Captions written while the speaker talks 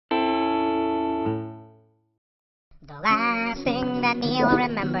The last thing that Neil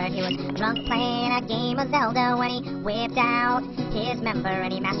remembered, he was drunk playing a game of Zelda when he whipped out his member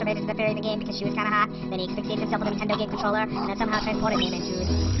and he masturbated to the fairy in the game because she was kind of hot. Then he asphyxiated himself with a Nintendo game controller and then somehow transported him into the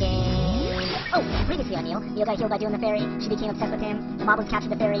game. Oh, previously on Neil got healed by doing the fairy. She became obsessed with him. The moblins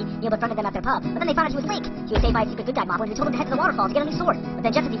captured the fairy. Neil befriended them at their pub. But then they found out he was Link. He was saved by a secret good guy moblin who told him to head to the waterfall to get a new sword. But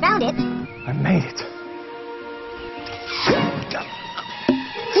then just as he found it... I made it.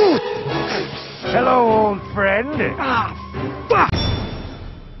 Hello, old friend. Fuck!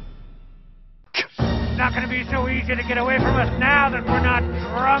 Not gonna be so easy to get away from us now that we're not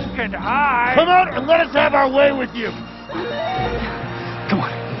drunk and high. Come out and let us have our way with you. Come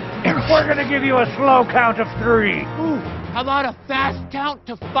on, arrows. We're gonna give you a slow count of 3. Ooh, how about a fast count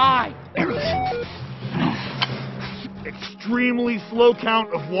to 5? Arrows. Extremely slow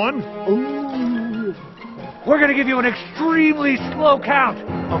count of 1? Ooh. We're gonna give you an extremely slow count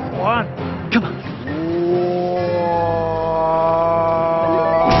of 1. Come on.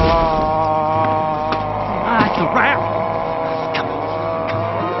 That's a wrap. Come on.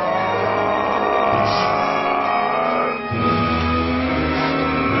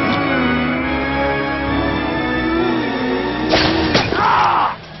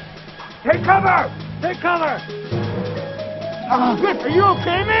 Take cover! Take cover! Chris, are you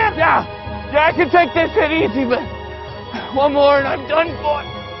okay, man? Yeah, I can take this hit easy, but one more and I'm done for.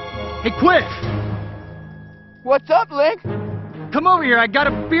 Hey, quick! What's up, Link? Come over here. I got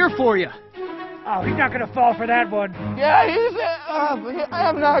a beer for you. Oh, he's not gonna fall for that one. Yeah,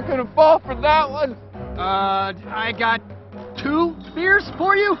 I'm not gonna fall for that one. I got 2 beers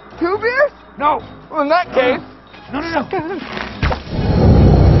for you. 2 beers? No. Well, in that case. No.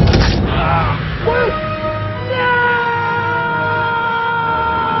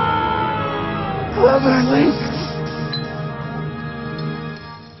 Clever, Link.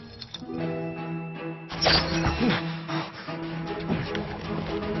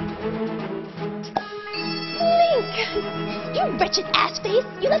 You wretched ass face!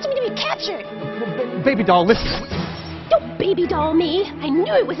 You left me to be captured! Baby doll, listen. Don't baby doll me! I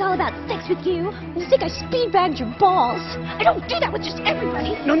knew it was all about sex with you! You think I speed bagged your balls? I don't do that with just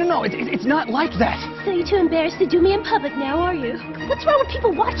everybody! No. It's not like that. So you're too embarrassed to do me in public now, are you? What's wrong with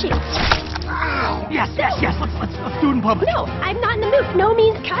people watching? Yes. Let's do it in public. No, I'm not in the mood. No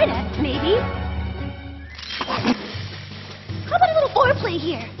means kinda, maybe. How about a little foreplay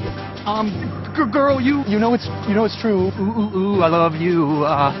here? Girl, you know it's true. Ooh, I love you.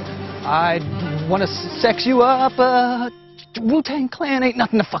 I wanna sex you up. Wu-Tang Clan ain't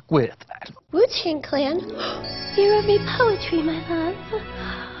nothing to fuck with. Wu-Tang Clan? You wrote me poetry, my love.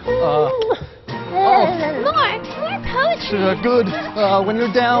 More poetry. Good. When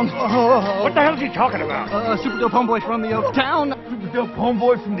you're down. What the hell is he talking about? Super dope homeboy from the Oak Town. Super dope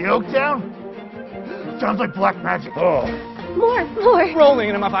homeboy from the Oak Town? Sounds like black magic. Oh. More. Rolling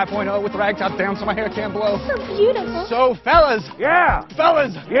in my 5.0 with the rag top down so my hair can't blow. So beautiful. So, fellas. Yeah.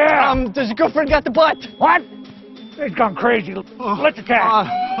 Yeah. Does your girlfriend got the butt? What? He's gone crazy. Let's attack.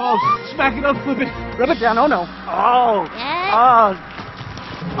 Smack it up, flip it. Rub it down. Oh, no. Oh. Yeah.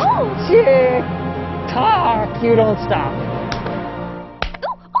 Oh. Tick tock, you don't stop.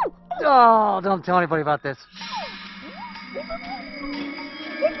 Oh, don't tell anybody about this.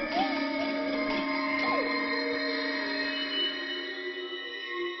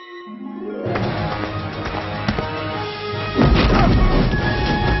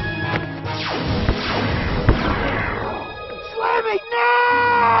 Slam it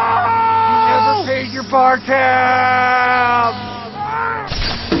now! You never paid your bar tab!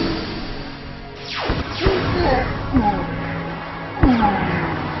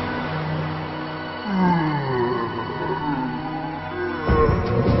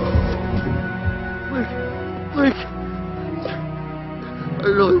 Link, I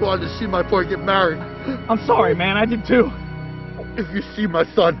really wanted to see my boy get married. I'm sorry, man. I did too. If you see my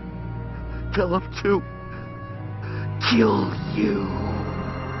son, tell him to kill you.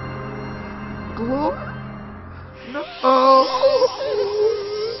 Glory? No.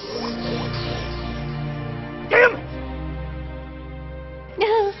 Damn it!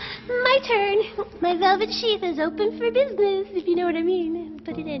 My turn. My velvet sheath is open for business, if you know what I mean.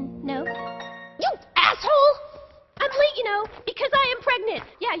 Put it in. No? You asshole! I'm late, you know, because I am pregnant.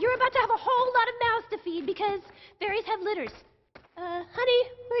 Yeah, you're about to have a whole lot of mouths to feed because fairies have litters. Honey,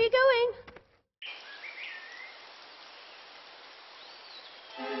 where are you going?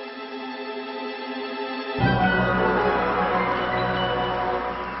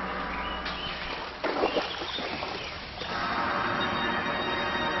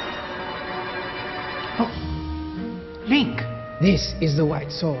 Link. This is the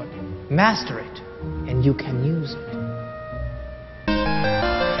white sword. Master it, and you can use it.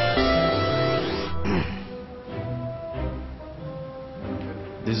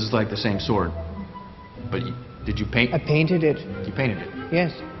 this is like the same sword. But did you paint? I painted it. You painted it.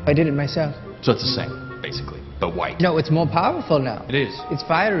 Yes, I did it myself. So it's the same, basically, but white. No, it's more powerful now. It is. It's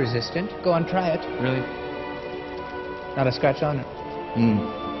fire resistant. Go on, try it. Really? Not a scratch on it.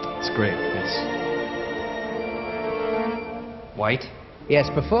 It's great. It's white. Yes,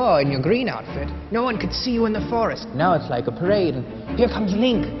 before, in your green outfit, no one could see you in the forest. Now it's like a parade, and here comes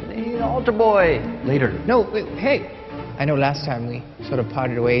Link. Altar boy. Later. No, wait, hey. I know last time we sort of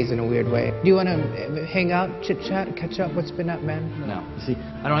parted ways in a weird way. Do you want to hang out, chit-chat, catch up? What's been up, man? No. You see,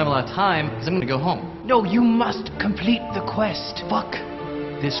 I don't have a lot of time because I'm going to go home. No, you must complete the quest. Fuck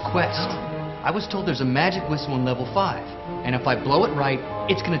this quest. I was told there's a magic whistle in level 5, and if I blow it right,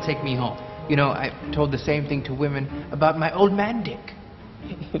 it's going to take me home. You know, I've told the same thing to women about my old man Dick.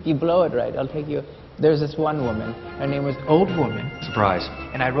 If you blow it right, I'll take you. There's this one woman. Her name was Old Woman. Surprise.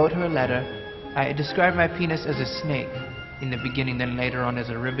 And I wrote her a letter. I described my penis as a snake in the beginning, then later on as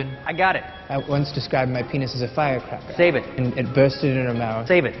a ribbon. I got it. I once described my penis as a firecracker. Save it. And it bursted in her mouth.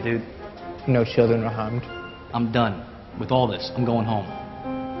 Save it, dude. No children were harmed. I'm done with all this. I'm going home.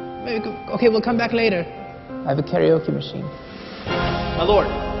 Okay, we'll come back later. I have a karaoke machine. My lord,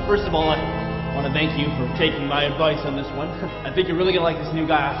 first of all, I want to thank you for taking my advice on this one. I think you're really going to like this new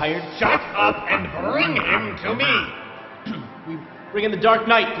guy I hired. Shut up and bring him to me. We bring in the Dark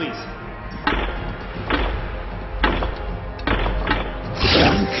Knight, please.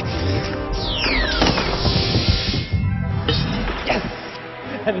 Yes!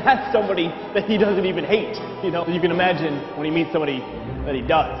 And that's somebody that he doesn't even hate. You know, you can imagine when he meets somebody that he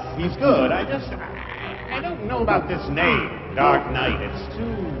does. He's good. I don't know about this name, Dark Knight. It's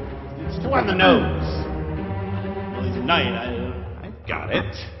too on the nose. Well, he's a knight. I got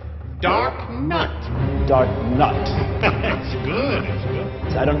it. Dark Nut. Dark Nut. It's good. It's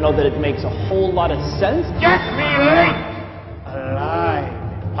good. I don't know that it makes a whole lot of sense. Get me late. Alive.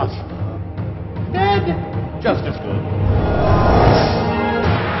 Possible. Dead. Just as good.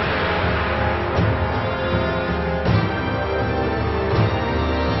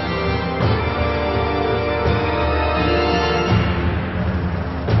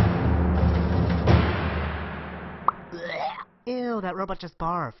 Ew, that robot just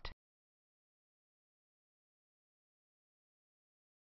barfed.